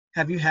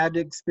have you had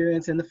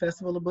experience in the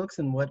Festival of Books,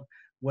 and what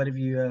have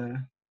you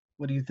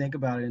what do you think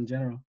about it in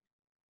general?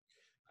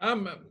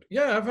 Um,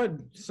 yeah, I've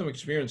had some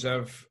experience.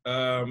 I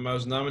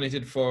was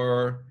nominated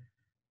for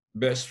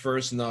Best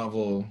First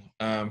Novel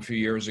a few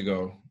years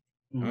ago.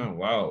 Mm-hmm. Oh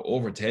wow,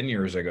 over 10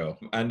 years ago.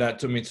 And that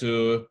took me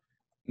to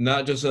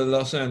not just the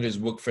Los Angeles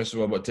Book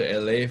Festival, but to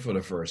LA for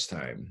the first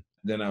time.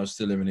 Then I was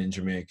still living in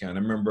Jamaica. And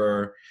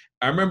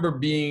I remember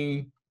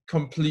being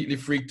completely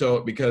freaked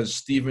out because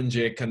Stephen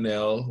J.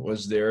 Cannell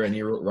was there and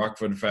he wrote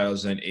Rockford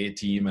Files and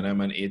A-Team, and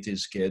I'm an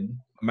 80s kid.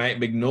 Mike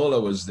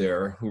Mignola was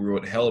there, who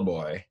wrote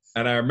Hellboy.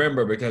 And I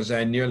remember because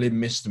I nearly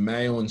missed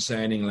my own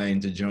signing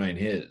line to join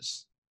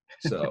his.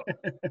 So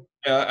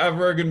yeah, I have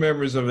very good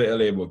memories of the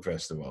LA Book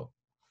Festival.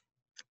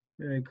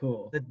 Very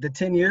cool. The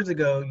 10 years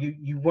ago,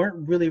 you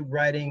weren't really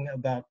writing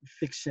about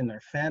fiction or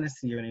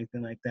fantasy or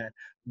anything like that.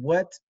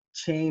 What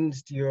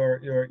changed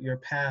your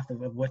path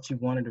of what you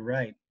wanted to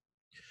write?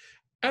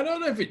 I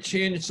don't know if it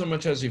changed so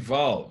much as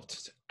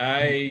evolved.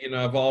 Mm,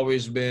 I've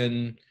always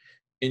been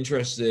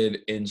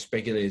interested in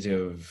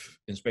speculative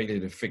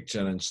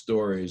fiction and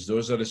stories.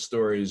 Those are the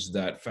stories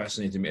that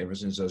fascinated me ever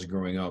since I was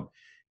growing up.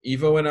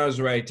 Even when I was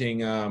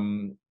writing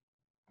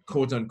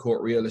quote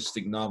unquote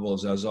realistic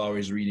novels, I was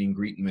always reading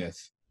Greek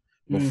myth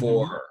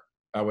before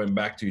mm-hmm. I went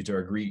back to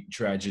a Greek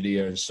tragedy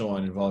and so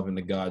on, involving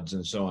the gods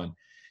and so on.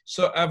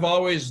 So I've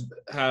always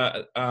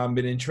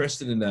been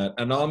interested in that,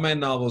 and all my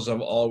novels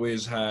have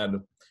always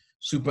had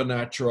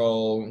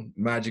supernatural,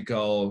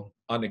 magical,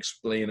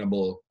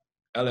 unexplainable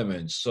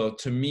elements. So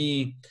to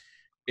me,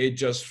 it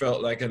just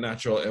felt like a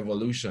natural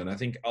evolution. I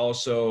think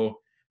also,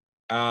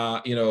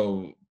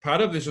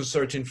 part of this was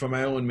searching for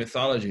my own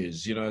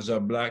mythologies. As a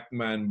Black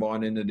man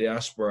born in the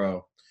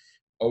diaspora,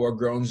 our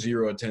ground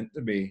zero tend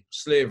to be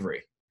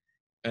slavery.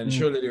 And Mm.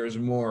 surely there's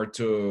more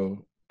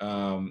to,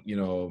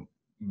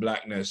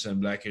 Blackness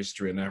and Black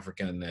history and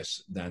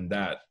Africanness than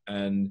that.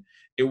 And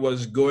it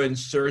was going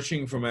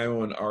searching for my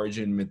own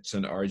origin myths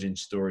and origin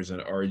stories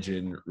and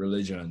origin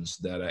religions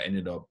that I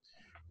ended up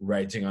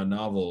writing a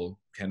novel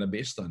kind of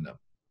based on them.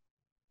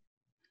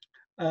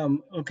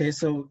 Okay,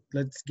 so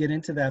let's get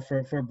into that.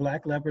 For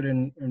Black Leopard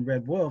and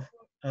Red Wolf,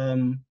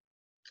 um,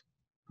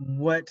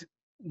 what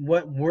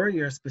what were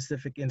your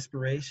specific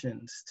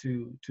inspirations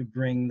to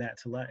bring that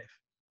to life?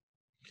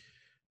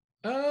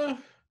 Uh,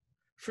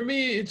 for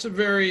me, it's a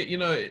very,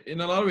 in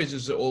a lot of ways,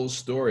 it's the old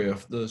story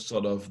of the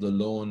sort of the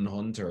lone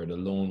hunter, the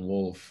lone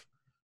wolf,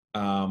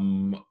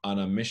 on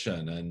a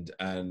mission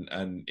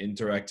and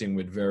interacting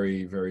with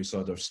very, very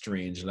sort of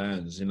strange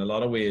lands. In a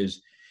lot of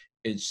ways,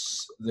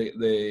 it's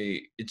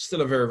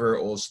still a very, very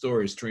old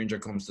story. Stranger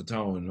comes to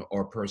town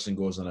or person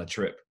goes on a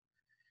trip,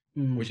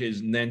 Mm. which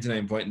is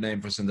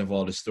 99.9% of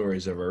all the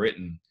stories ever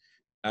written.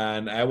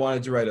 And I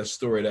wanted to write a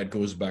story that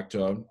goes back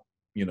to,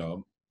 you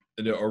know,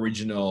 the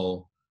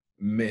original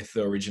myth,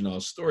 the original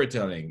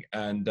storytelling.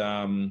 And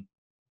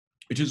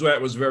which is why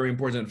it was very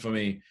important for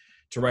me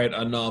to write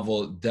a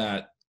novel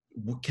that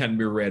can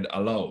be read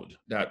aloud.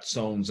 That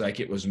sounds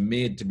like it was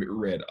made to be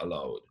read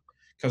aloud.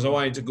 Because I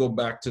wanted to go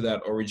back to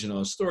that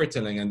original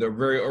storytelling, and the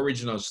very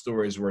original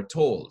stories were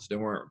told, they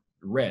weren't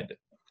read.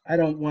 I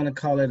don't want to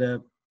call it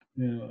a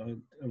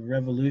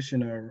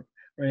revolution or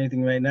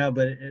anything right now,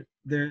 but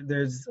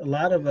there's a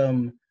lot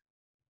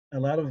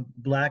of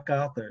Black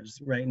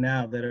authors right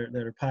now that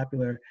are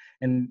popular,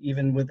 and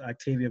even with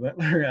Octavia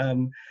Butler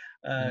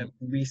Mhm.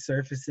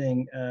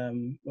 resurfacing.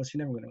 Well, she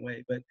never went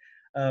away, but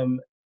um,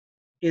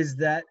 is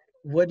that,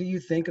 what do you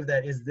think of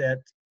that? Is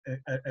that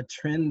a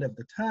trend of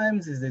the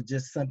times? Is it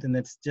just something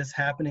that's just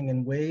happening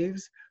in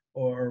waves,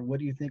 or what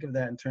do you think of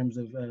that in terms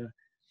of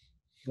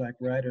Black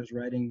writers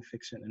writing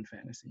fiction and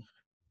fantasy?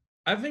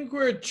 I think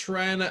we're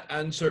trying to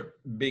answer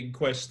big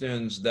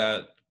questions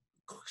that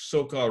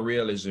so-called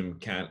realism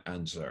can't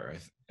answer.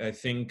 I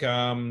think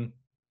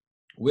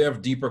we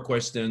have deeper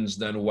questions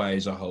than why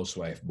is a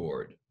housewife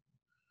bored.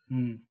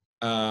 Mm,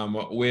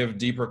 We have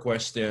deeper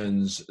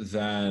questions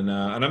than,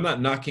 and I'm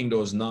not knocking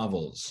those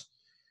novels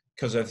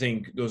because I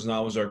think those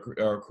novels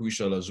are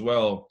crucial as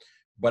well.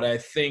 But I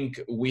think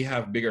we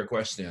have bigger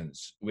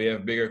questions. We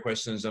have bigger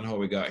questions on how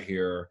we got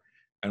here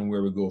and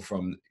where we go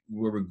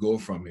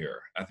from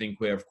here. I think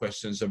we have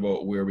questions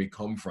about where we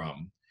come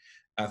from.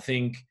 I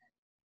think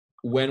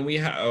when we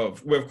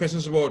have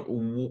questions about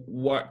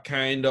what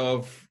kind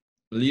of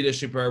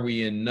leadership are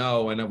we in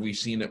now, and have we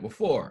seen it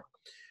before?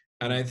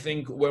 And I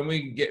think when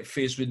we get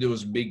faced with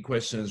those big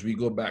questions, we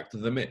go back to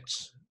the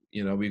myths.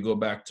 We go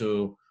back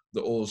to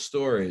the old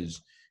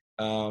stories.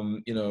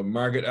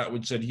 Margaret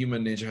Atwood said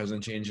human nature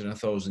hasn't changed in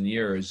 1,000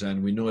 years,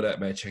 and we know that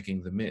by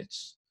checking the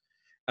myths.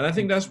 And I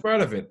think that's mm,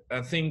 part of it.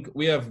 I think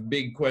we have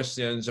big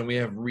questions, and we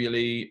have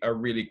really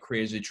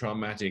crazy,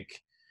 traumatic,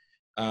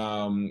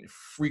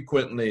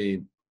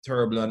 frequently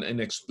terrible and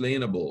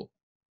inexplainable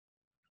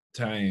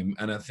time.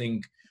 And I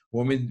think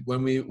when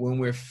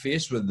we're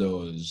faced with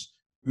those,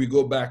 we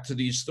go back to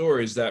these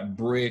stories that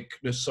break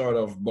the sort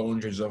of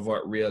boundaries of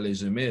what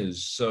realism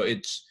is. So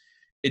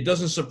it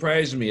doesn't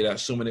surprise me that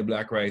so many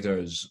Black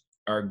writers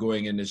are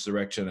going in this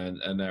direction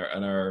and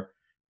are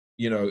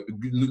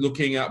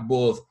looking at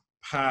both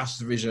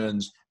past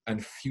visions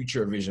and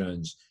future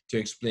visions to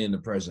explain the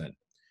present.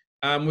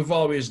 We've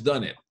always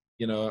done it,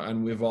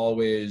 and we've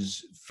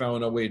always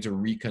found a way to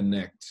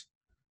reconnect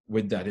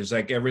with that. It's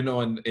like every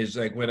now and it's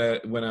like when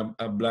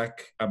a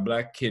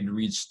black kid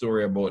reads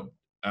story about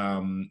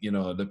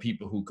the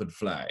people who could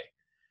fly.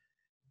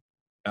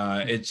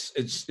 It's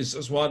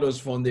just one of those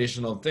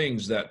foundational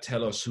things that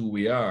tell us who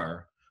we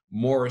are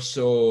more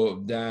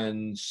so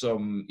than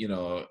some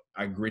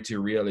a gritty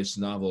realist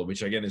novel,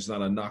 which again is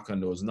not a knock on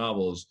those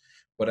novels,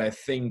 but I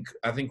think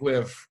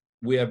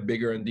we have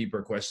bigger and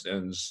deeper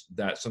questions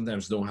that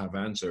sometimes don't have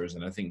answers,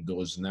 and I think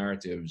those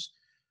narratives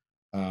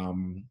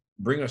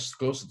bring us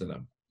closer to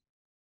them.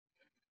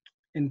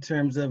 In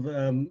terms of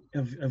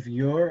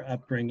your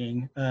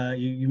upbringing,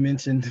 you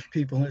mentioned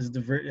people as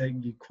diverse.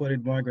 You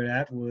quoted Margaret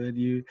Atwood.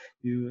 You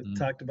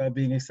talked about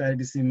being excited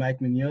to see Mike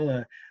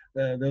Mignola.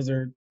 Those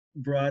are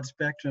broad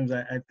spectrums.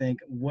 I think.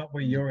 What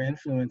were your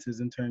influences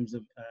in terms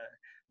of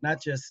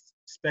not just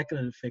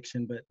speculative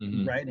fiction, but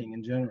writing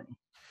in general?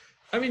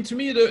 I mean, to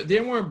me, they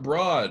weren't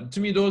broad. To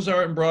me, those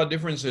aren't broad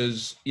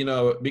differences.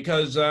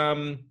 Because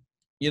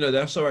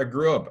that's how I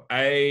grew up.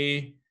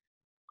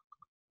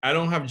 I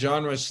don't have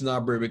genre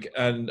snobbery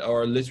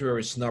or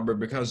literary snobbery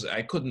because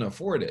I couldn't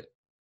afford it.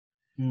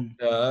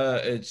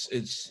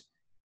 It's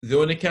the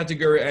only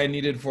category I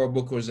needed for a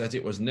book was that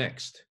it was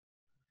next.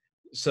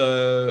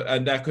 So,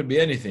 and that could be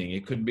anything.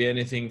 It could be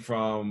anything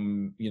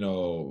from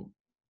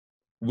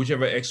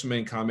whichever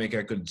X-Men comic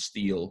I could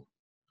steal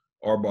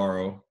or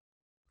borrow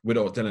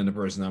without telling the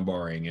person I'm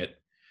borrowing it,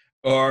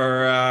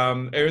 or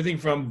everything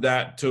from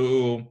that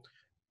to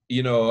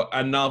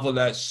a novel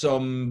that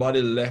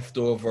somebody left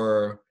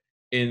over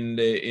in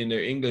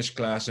their English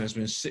class and has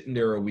been sitting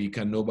there a week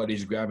and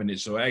nobody's grabbing it,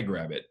 so I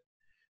grab it.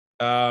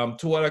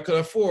 To what I could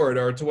afford,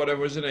 or to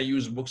whatever was in a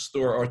used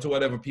bookstore, or to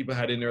whatever people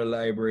had in their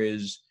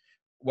libraries,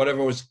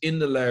 whatever was in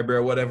the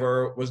library,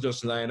 whatever was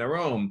just lying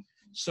around.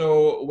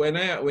 So when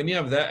you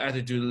have that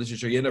attitude in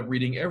literature, you end up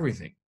reading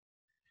everything.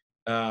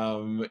 So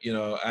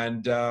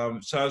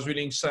I was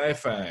reading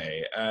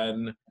sci-fi,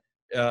 and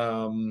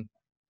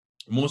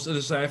most of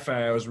the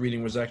sci-fi I was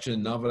reading was actually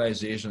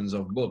novelizations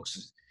of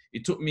books.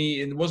 It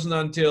wasn't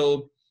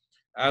until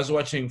I was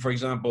watching, for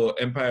example,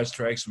 Empire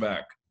Strikes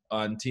Back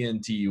on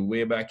TNT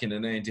way back in the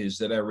 90s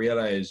that I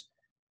realized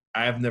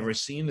I've never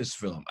seen this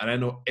film, and I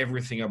know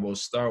everything about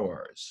Star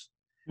Wars.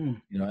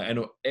 I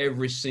know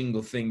every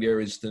single thing there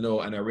is to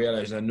know, and I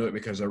realized I know it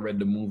because I read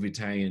the movie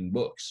tie-in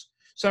books.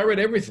 So I read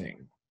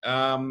everything.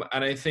 And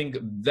I think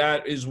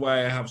that is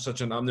why I have such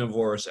an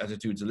omnivorous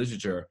attitude to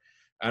literature,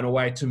 and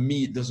why to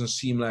me it doesn't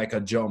seem like a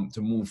jump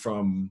to move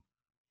from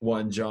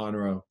one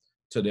genre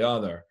to the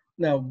other.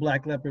 Now,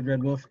 Black Leopard,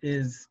 Red Wolf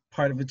is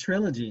part of a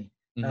trilogy.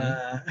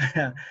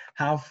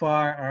 How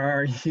far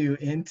are you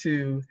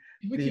into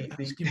the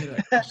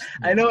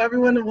I know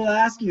everyone will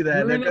ask you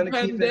that. We're in a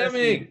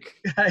pandemic.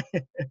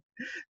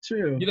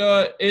 True.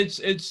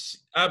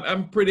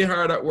 I'm pretty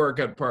hard at work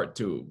at part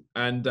 2,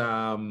 and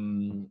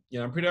I'm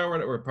pretty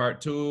hard at work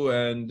part 2,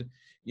 and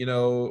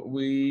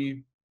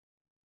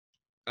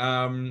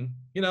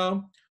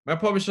my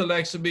publisher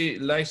likes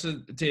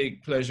to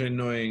take pleasure in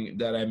knowing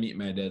that I meet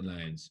my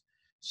deadlines.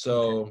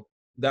 So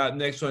that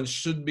next one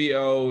should be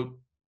out,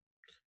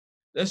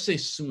 let's say,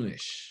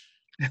 soonish.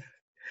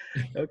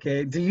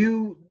 Okay. Do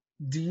you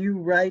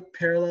write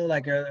parallel?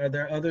 Like, are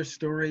there other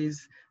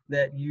stories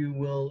that you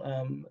will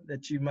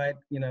that you might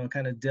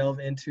kind of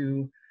delve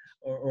into,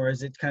 or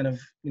is it kind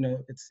of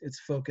it's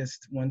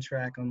focused one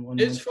track on one?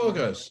 It's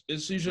focused.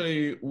 It's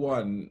usually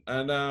one,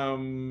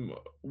 and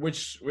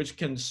which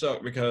can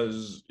suck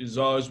because it's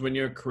always when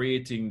you're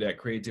creating that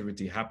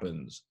creativity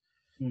happens.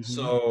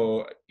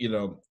 So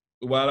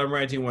while I'm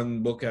writing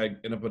one book, I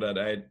end up with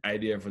that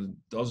idea for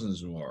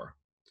dozens more.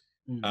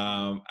 And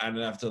I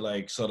have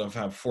to sort of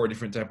have 4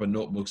 different type of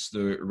notebooks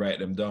to write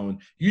them down.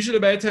 Usually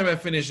by the time I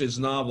finish a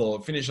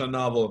novel,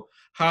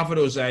 half of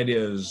those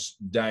ideas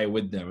die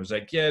with them. It's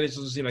like, yeah, this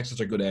doesn't seem like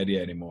such a good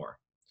idea anymore.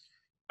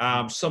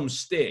 Some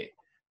stay.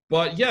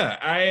 But yeah,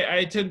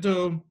 I tend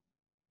to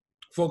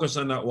focus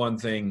on that one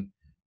thing.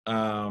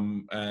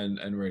 And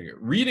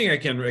reading, I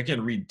can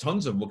read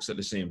tons of books at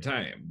the same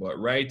time, but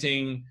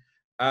writing,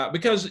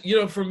 because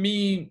for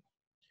me,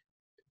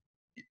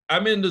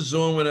 I'm in the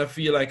zone when I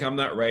feel like I'm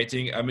not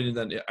writing. I'm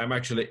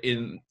actually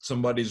in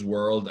somebody's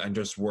world and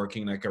just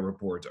working like a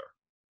reporter.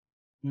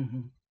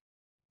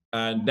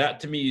 And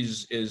that to me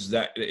is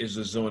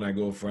the zone I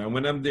go for. And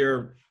when I'm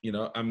there,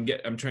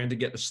 I'm trying to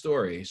get the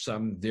story, so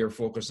I'm there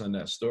focused on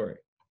that story.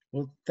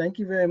 Well, thank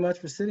you very much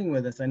for sitting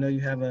with us. I know you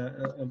have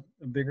a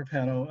bigger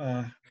panel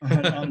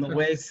on the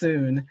way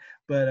soon,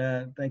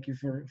 but thank you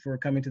for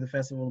coming to the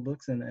Festival of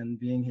Books and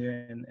being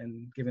here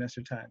and giving us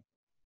your time.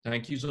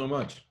 Thank you so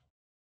much.